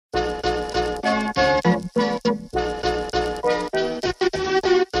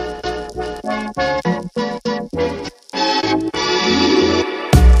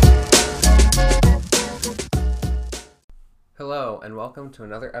to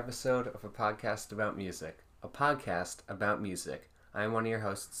another episode of a podcast about music. A podcast about music. I'm one of your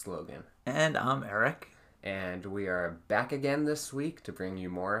hosts, Logan. And I'm Eric. And we are back again this week to bring you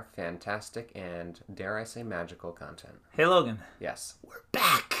more fantastic and, dare I say, magical content. Hey, Logan. Yes. We're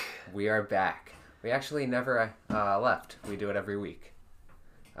back. We are back. We actually never left. We do it every week.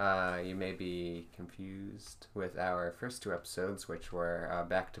 You may be confused with our first two episodes, which were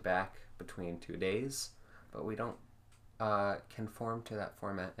back-to-back between 2 days, but we don't conform to that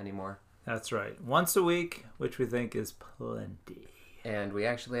format anymore. That's right. Once a week, which we think is plenty. And we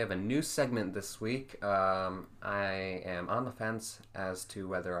actually have a new segment this week. I am on the fence as to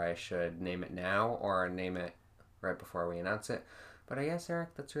whether I should name it now or name it right before we announce it. But I guess,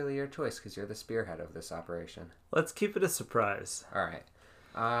 Eric, that's really your choice because you're the spearhead of this operation. Let's keep it a surprise. All right.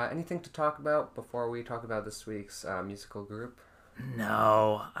 Anything to talk about before we talk about this week's musical group?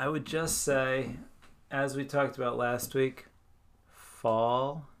 No, I would just say, as we talked about last week,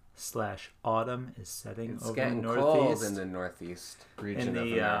 fall/autumn is setting It's over getting the Northeast. cold in the Northeast region In of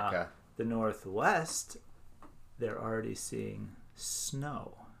the, America. The Northwest, they're already seeing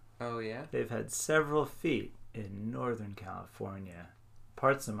snow. Oh, yeah? They've had several feet in Northern California,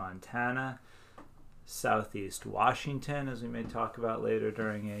 parts of Montana, Southeast Washington, as we may talk about later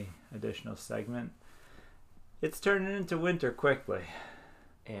during a additional segment. It's turning into winter quickly.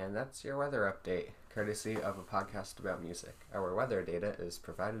 And that's your weather update, courtesy of a podcast about music. Our weather data is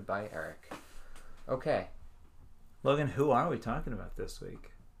provided by Eric. Okay. Logan, who are we talking about this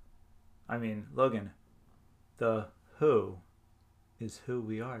week? I mean, Logan, the Who is who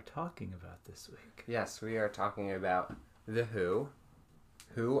we are talking about this week. Yes, we are talking about The who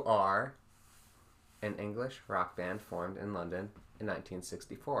are an English rock band formed in London in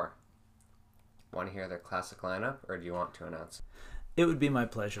 1964. Want to hear their classic lineup, or do you want to announce? It would be my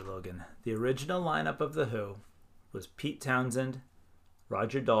pleasure, Logan. The original lineup of The Who was Pete Townsend,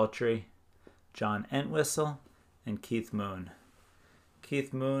 Roger Daltrey, John Entwistle, and Keith Moon.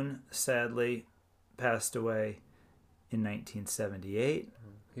 Keith Moon sadly passed away in 1978.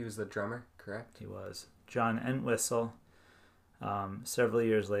 He was the drummer, correct? He was. John Entwistle, several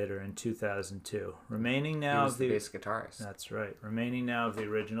years later in 2002. Remaining now He was of the bass guitarist. That's right. Remaining now of the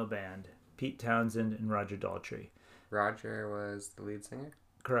original band, Pete Townsend and Roger Daltrey. Roger was the lead singer.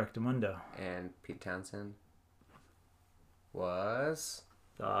 Correctamundo. And Pete Townsend was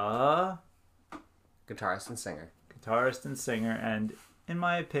The guitarist and singer. guitarist and singer, and in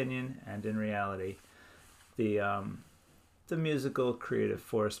my opinion, and in reality, the musical creative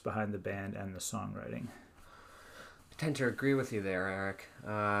force behind the band and the songwriting. I tend to agree with you there, Eric.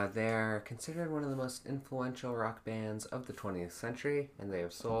 They're considered one of the most influential rock bands of the 20th century, and they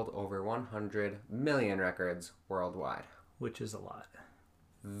have sold over 100 million records worldwide. Which is a lot.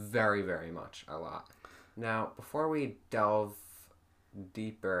 Very, very much a lot. Now, before we dive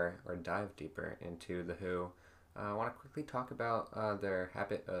deeper into The Who, I want to quickly talk about their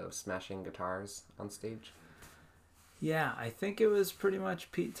habit of smashing guitars on stage. Yeah, I think it was pretty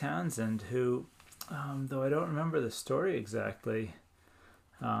much Pete Townsend who, though I don't remember the story exactly,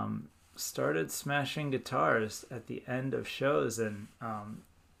 started smashing guitars at the end of shows, and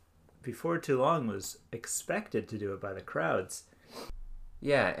before too long was expected to do it by the crowds.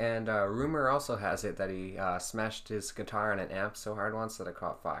 Yeah, and rumor also has it that he smashed his guitar on an amp so hard once that it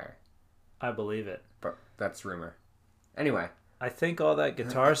caught fire. I believe it. But that's rumor. Anyway. I think all that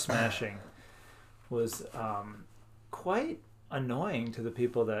guitar smashing was quite annoying to the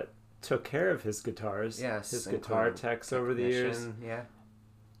people that took care of his guitars. Yes, his guitar techs over the years. Yeah.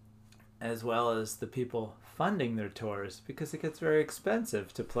 As well as the people funding their tours, because it gets very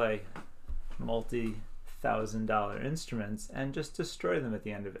expensive to play multi-$1,000 instruments and just destroy them at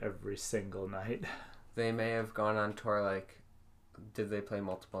the end of every single night. They may have gone on tour, did they play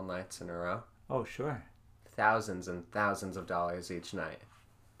multiple nights in a row? Oh, sure. Thousands and thousands of dollars each night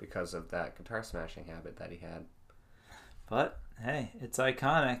because of that guitar smashing habit that he had. But, hey, it's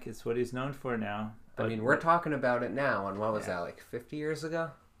iconic. It's what he's known for now. But, I mean, we're talking about it now, and what was that, 50 years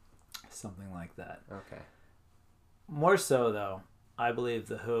ago? Something like that. Okay. More so, though, I believe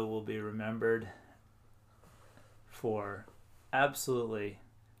The Who will be remembered for absolutely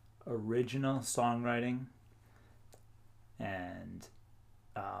original songwriting and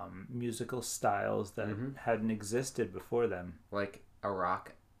musical styles that hadn't existed before them. Like a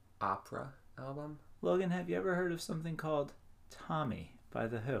rock opera album? Logan, have you ever heard of something called Tommy by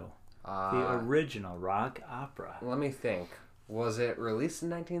The Who? The original rock opera. Let me think. Was it released in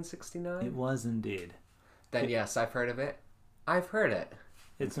 1969? It was indeed. Then yes, I've heard of it. I've heard it.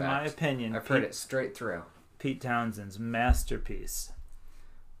 It's, in my opinion, I've heard it straight through. Pete Townshend's masterpiece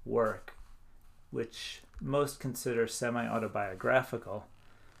work, which most consider semi-autobiographical,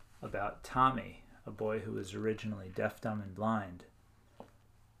 about Tommy, a boy who was originally deaf, dumb, and blind,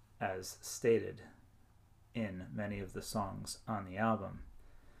 as stated in many of the songs on the album,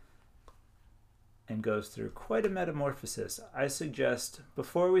 and goes through quite a metamorphosis. I suggest,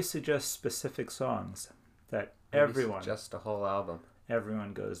 before we suggest specific songs, that just a whole album.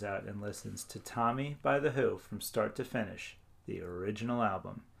 Everyone goes out and listens to Tommy by The Who from start to finish, the original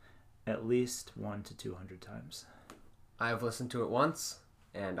album, at least 100 to 200 times. I've listened to it once,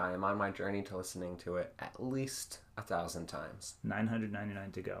 and I am on my journey to listening to it at least 1,000 times.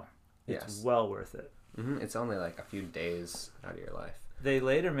 999 to go. It's Yes. well worth it. It's only like a few days out of your life. They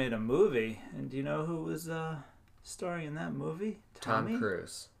later made a movie, and do you know who was starring in that movie? Tommy? Tom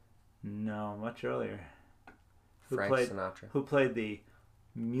Cruise. No, much earlier. Frank Sinatra. Who played the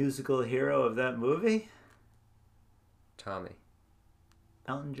musical hero of that movie? Tommy.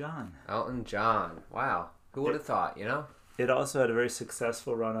 Elton John. Elton John. Wow. Who would have thought, you know? It also had a very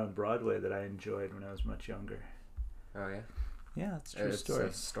successful run on Broadway that I enjoyed when I was much younger. Oh, yeah? Yeah, it's a true story.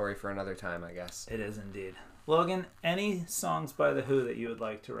 It's a story for another time, I guess. It is indeed. Logan, any songs by The Who that you would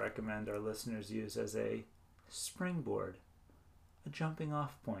like to recommend our listeners use as a springboard, a jumping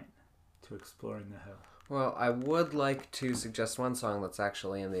off point to exploring The Who? Well, I would like to suggest one song that's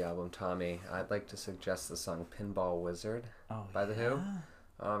actually in the album, Tommy. I'd like to suggest the song Pinball Wizard by The Who.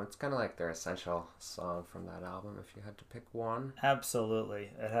 It's kind of like their essential song from that album, if you had to pick one. Absolutely.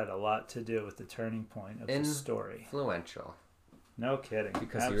 It had a lot to do with the turning point of the story. Influential. No kidding.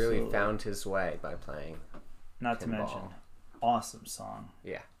 Because he really found his way by playing Not to mention, awesome song.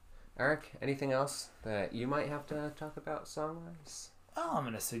 Yeah. Eric, anything else that you might have to talk about song-wise? Well, I'm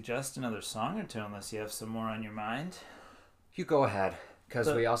going to suggest another song or two unless you have some more on your mind. You go ahead, because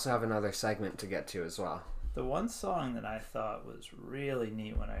we also have another segment to get to as well. The one song that I thought was really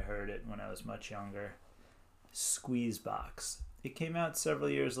neat when I heard it when I was much younger, Squeezebox. It came out several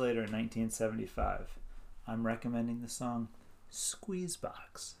years later in 1975. I'm recommending the song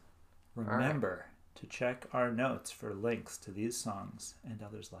Squeezebox. Remember to check our notes for links to these songs and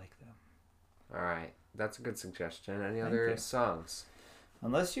others like them. All right. That's a good suggestion. Any other songs?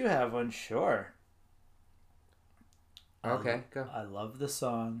 Unless you have one, sure. Okay, go. I love the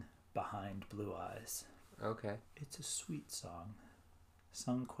song Behind Blue Eyes. Okay. It's a sweet song,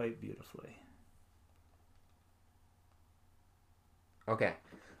 sung quite beautifully. Okay.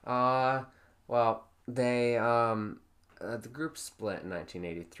 Well, they the group split in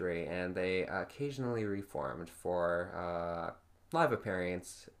 1983, and they occasionally reformed for live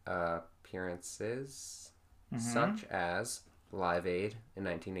appearances, such as Live Aid in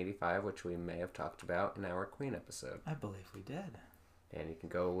 1985, which we may have talked about in our Queen episode. I believe we did. And you can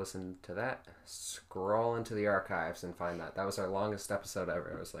go listen to that, scroll into the archives and find that. That was our longest episode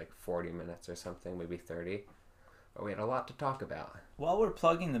ever. It was like 40 minutes or something, maybe 30. But we had a lot to talk about. While we're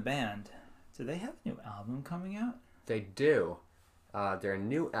plugging the band, do they have a new album coming out? They do. Their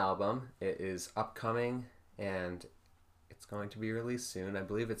new album, it is upcoming, and it's going to be released soon. I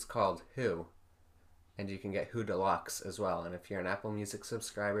believe it's called Who. And you can get Who Deluxe as well. And if you're an Apple Music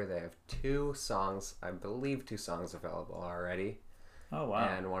subscriber, they have two songs available already. Oh, wow.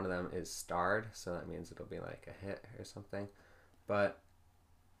 And one of them is starred, so that means it'll be like a hit or something. But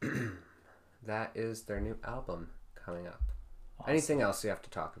that is their new album coming up. Awesome. Anything else you have to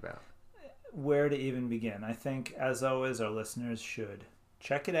talk about? Where to even begin? I think, as always, our listeners should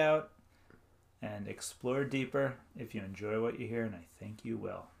check it out and explore deeper if you enjoy what you hear, and I think you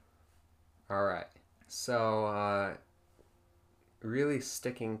will. All right. So, really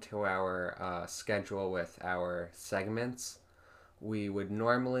sticking to our schedule with our segments, we would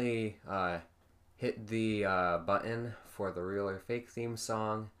normally hit the button for the Real or Fake theme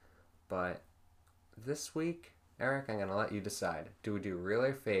song, but this week, Eric, I'm going to let you decide. Do we do Real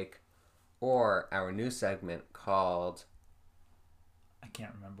or Fake, or our new segment called... I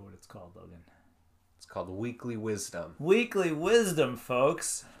can't remember what it's called, Logan. It's called Weekly Wisdom. Weekly Wisdom,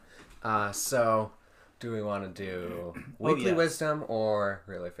 folks! So... do we want to do Weekly Wisdom or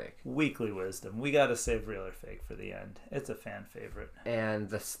Real or Fake? Weekly Wisdom. We got to save Real or Fake for the end. It's a fan favorite. And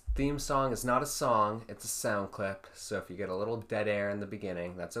the theme song is not a song, it's a sound clip. So if you get a little dead air in the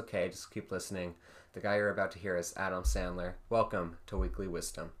beginning, that's okay. Just keep listening. The guy you're about to hear is Adam Sandler. Welcome to Weekly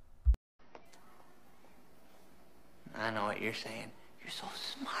Wisdom. I know what you're saying. You're so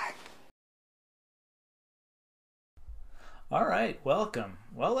smart. All right, welcome.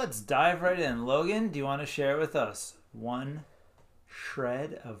 Well, let's dive right in. Logan, do you want to share with us one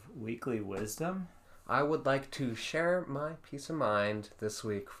shred of weekly wisdom? I would like to share my peace of mind this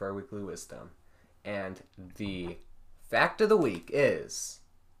week for Weekly Wisdom. And the fact of the week is,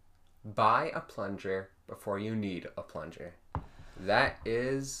 buy a plunger before you need a plunger. That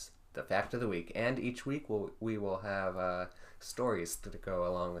is the fact of the week. And each week we will have stories to go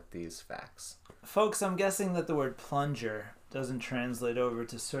along with these facts. Folks, I'm guessing that the word plunger doesn't translate over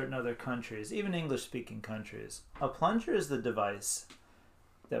to certain other countries, even English-speaking countries. A plunger is the device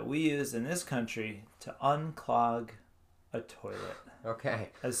that we use in this country to unclog a toilet. Okay.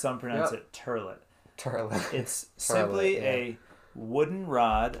 As some pronounce it, turlet. Turlet. It's simply yeah. a wooden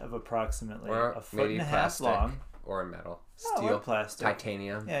rod of approximately Or a foot maybe and a half plastic, long. or metal. Oh, Steel. or plastic.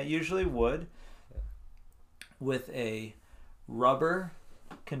 Titanium. Yeah, usually wood. With a rubber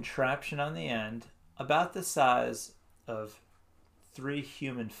contraption on the end about the size of 3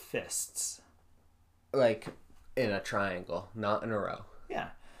 human fists. Like in a triangle, not in a row. Yeah.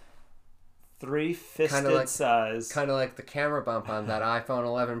 3 fisted size. Kind of like the camera bump on that iPhone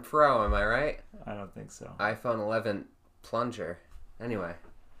 11 Pro, am I right? I don't think so. iPhone 11 plunger. Anyway,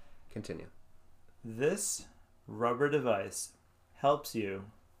 continue. This rubber device helps you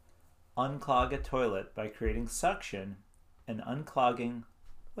unclog a toilet by creating suction and unclogging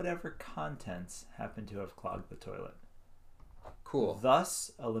whatever contents happen to have clogged the toilet. Cool.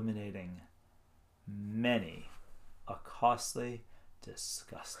 Thus eliminating many a costly,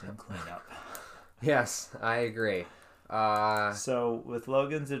 disgusting cleanup. Yes, I agree. So with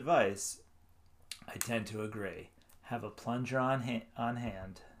Logan's advice, I tend to agree. Have a plunger on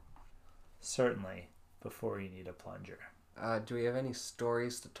hand, certainly before you need a plunger. Do we have any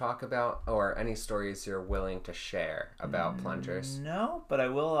stories to talk about, or any stories you're willing to share about plungers? No, but I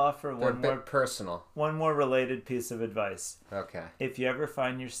will offer They're a bit personal. one more related piece of advice. Okay. If you ever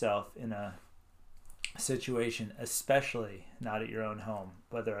find yourself in a situation, especially not at your own home,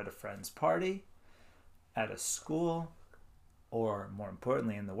 whether at a friend's party, at a school, or more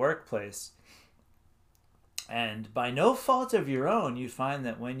importantly in the workplace, and by no fault of your own, you find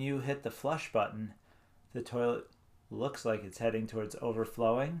that when you hit the flush button, the toilet looks like it's heading towards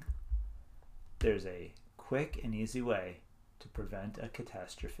overflowing, there's a quick and easy way to prevent a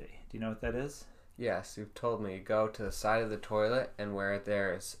catastrophe. Do you know what that is? Yes, you've told me. You go to the side of the toilet, and where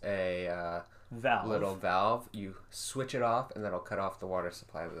there's a little valve, you switch it off, and that'll cut off the water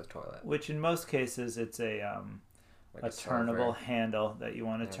supply to the toilet. Which in most cases, it's a turnable handle that you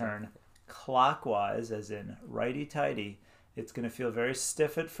want to turn clockwise, as in righty-tighty. It's going to feel very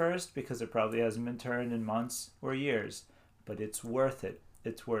stiff at first because it probably hasn't been turned in months or years, but it's worth it.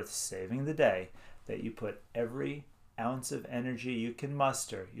 It's worth saving the day that you put every ounce of energy you can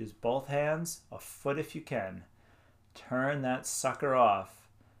muster. Use both hands, a foot if you can. Turn that sucker off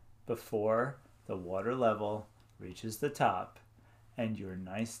before the water level reaches the top and your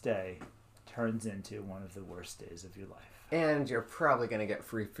nice day turns into one of the worst days of your life. And you're probably going to get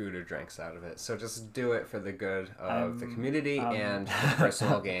free food or drinks out of it. So just do it for the good of the community and the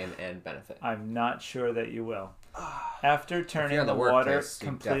personal gain and benefit. I'm not sure that you will. After turning in the the water workplace, you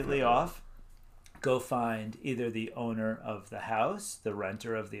completely definitely off, go find either the owner of the house, the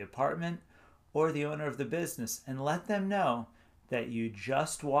renter of the apartment, or the owner of the business and let them know that you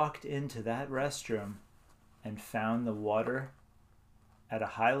just walked into that restroom and found the water at a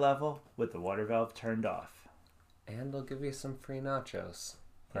high level with the water valve turned off. And they'll give you some free nachos.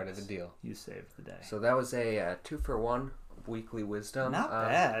 Part of the deal. You saved the day. So that was a 2-for-1 weekly wisdom. Not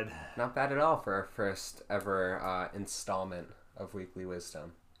bad. Not bad at all for our first ever installment of weekly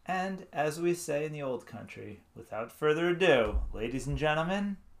wisdom. And as we say in the old country, without further ado, ladies and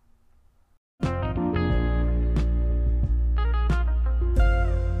gentlemen,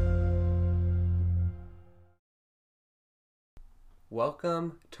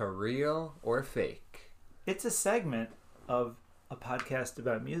 welcome to Real or Fake. it's a segment of a podcast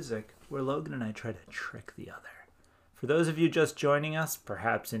about music where Logan and I try to trick the other. For those of you just joining us,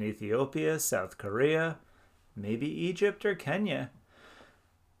 perhaps in Ethiopia, South Korea, maybe Egypt or Kenya,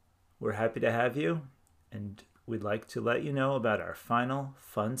 we're happy to have you, and we'd like to let you know about our final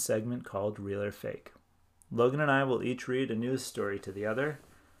fun segment called Real or Fake. Logan and I will each read a news story to the other,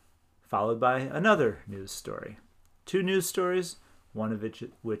 followed by another news story. 2 news stories, one of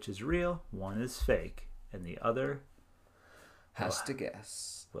which is real, one is fake, and the other has to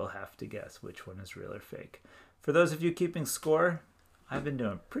guess. We'll have to guess which one is real or fake. For those of you keeping score, I've been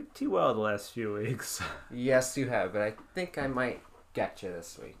doing pretty well the last few weeks. Yes, you have, but I think I might get you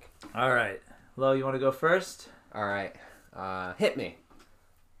this week. All right. Lo, you want to go first? All right. Hit me.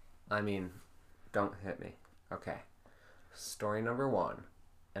 I mean, don't hit me. Okay. Story number 1.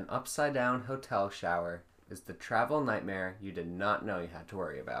 An upside-down hotel shower is the travel nightmare you did not know you had to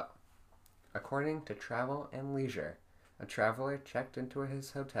worry about. According to Travel and Leisure, a traveler checked into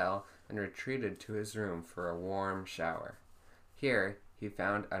his hotel and retreated to his room for a warm shower. Here, he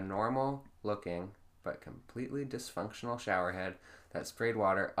found a normal-looking but completely dysfunctional shower head that sprayed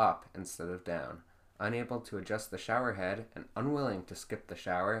water up instead of down. Unable to adjust the shower head and unwilling to skip the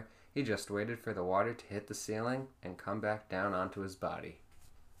shower, he just waited for the water to hit the ceiling and come back down onto his body.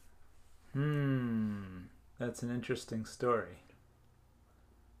 That's an interesting story.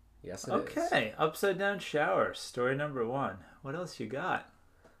 Yes, it is. Okay, upside down shower, story number 1. What else you got?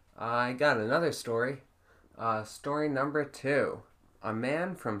 I got another story. Story number 2. A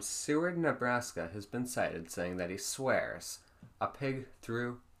man from Seward, Nebraska has been cited saying that he swears a pig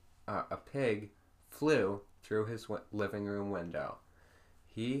flew through his living room window.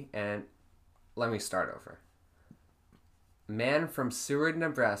 Let me start over. Man from Seward,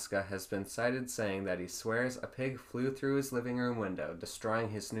 Nebraska has been cited saying that he swears a pig flew through his living room window, destroying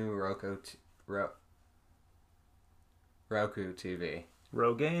his new Roku TV.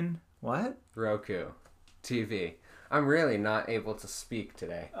 Rogaine? What? Roku TV. I'm really not able to speak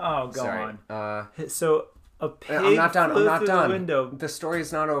today. Oh, go Sorry. on. So a pig I'm not done. flew I'm not through done. the window, The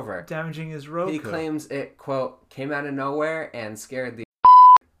story's not over. damaging his Roku. He claims it, quote, came out of nowhere and scared the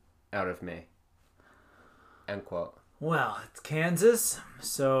out of me. End quote. Well, it's Kansas,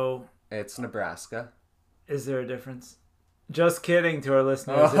 so It's Nebraska. is there a difference? Just kidding to our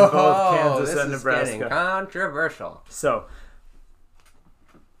listeners in both Kansas this and is getting Nebraska. controversial. So,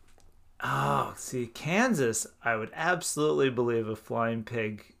 Kansas, I would absolutely believe a flying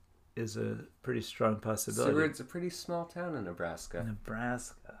pig is a pretty strong possibility. Seward's a pretty small town in Nebraska.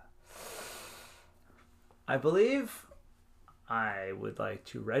 Nebraska. I believe I would like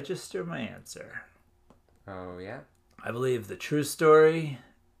to register my answer. Oh, yeah? I believe the true story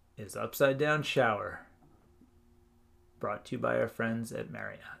is Upside Down Shower, brought to you by our friends at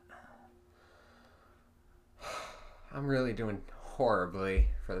Marriott. I'm really doing horribly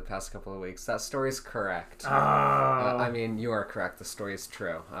for the past couple of weeks. That story's correct. Oh. I mean, you are correct. The story is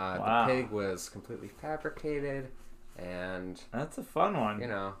true. Wow. The pig was completely fabricated, and, That's a fun one. you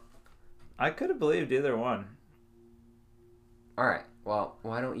know. I could have believed either one. All right. Well,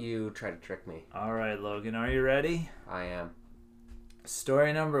 why don't you try to trick me? All right, Logan, are you ready? I am.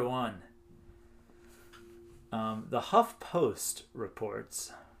 Story number 1. The Huff Post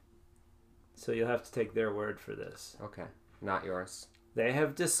reports, so you'll have to take their word for this. Okay. Not yours. They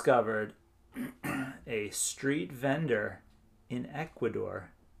have discovered a street vendor in Ecuador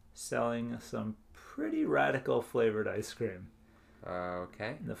selling some pretty radical flavored ice cream.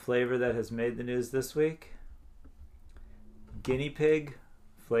 Okay. The flavor that has made the news this week? Guinea pig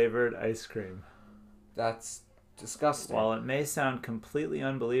flavored ice cream. That's disgusting. While it may sound completely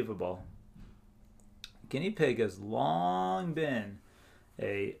unbelievable, guinea pig has long been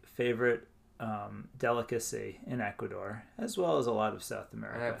a favorite delicacy in Ecuador, as well as a lot of South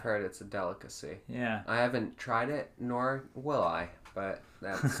America. I've heard it's a delicacy. Yeah. I haven't tried it, nor will I, but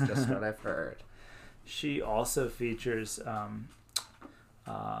that's just what I've heard. She also features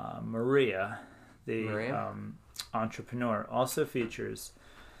Maria, the entrepreneur, also features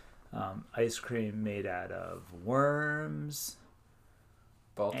ice cream made out of worms.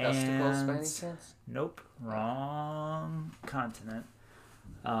 Bull testicles, by any ants. chance? Nope, wrong continent.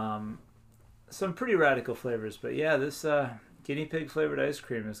 Some pretty radical flavors, but yeah, this guinea pig flavored ice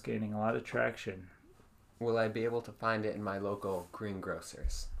cream is gaining a lot of traction. Will I be able to find it in my local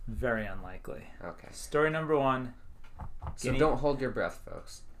greengrocers? Very unlikely. Okay. Story number 1, So don't hold your breath,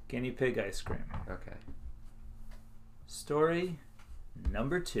 folks. guinea pig ice cream. Okay. Story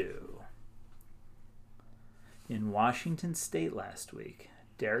number 2. In Washington State last week,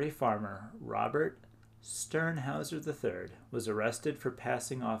 dairy farmer Robert Sternhauser III was arrested for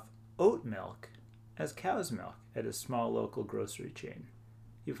passing off oat milk as cow's milk at a small local grocery chain.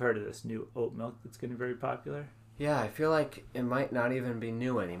 You've heard of this new oat milk that's getting very popular? Yeah, I feel like it might not even be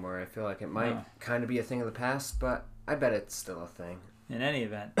new anymore. I feel like it might kind of be a thing of the past, but I bet it's still a thing. In any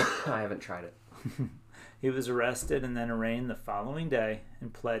event, I haven't tried it. he was arrested and then arraigned the following day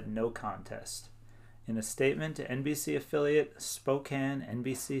and pled no contest. In a statement to NBC affiliate Spokane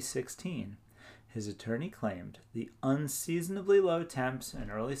NBC 16, his attorney claimed the unseasonably low temps and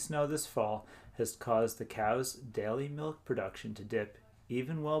early snow this fall has caused the cow's daily milk production to dip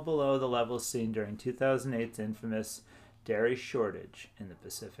even well below the levels seen during 2008's infamous dairy shortage in the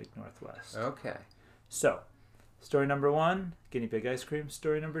Pacific Northwest. Okay. So, story number 1, guinea pig ice cream.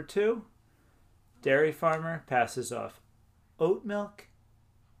 Story number 2, dairy farmer passes off oat milk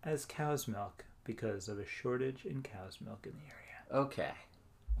as cow's milk because of a shortage in cow's milk in the area. Okay.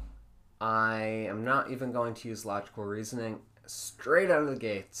 I am not even going to use logical reasoning. Straight out of the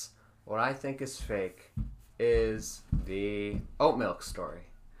gates, what I think is fake is the oat milk story.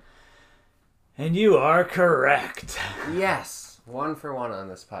 And you are correct. Yes. 1 for 1 on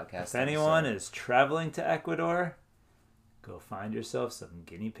this podcast. If anyone is traveling to Ecuador, go find yourself some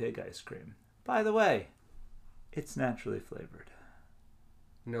guinea pig ice cream. By the way, it's naturally flavored.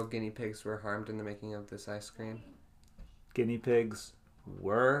 No guinea pigs were harmed in the making of this ice cream? Guinea pigs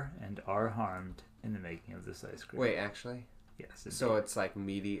were and are harmed in the making of this ice cream. Wait, actually? Yes. So it's like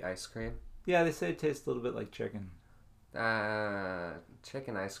meaty ice cream? Yeah, they say it tastes a little bit like chicken.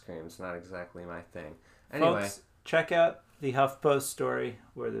 Chicken ice cream's not exactly my thing. Anyway. Folks, check out the HuffPost story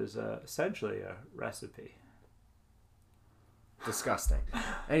where there's essentially a recipe. Disgusting.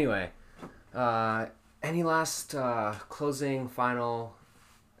 Anyway, any last closing final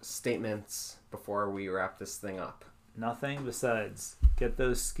statements before we wrap this thing up? Nothing besides get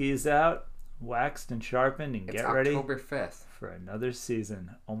those skis out, waxed and sharpened, and get ready October 5th for another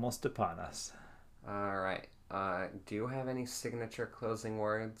season almost upon us. All right. Do you have any signature closing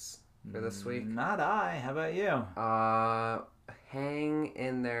words for this week? Not I. How about you? Hang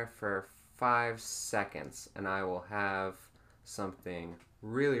in there for 5 seconds, and I will have something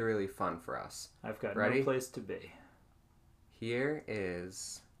really, really fun for us. I've got Ready? no place to be. Here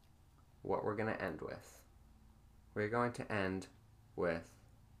is what we're going to end with. We're going to end with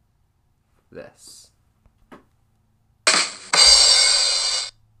this.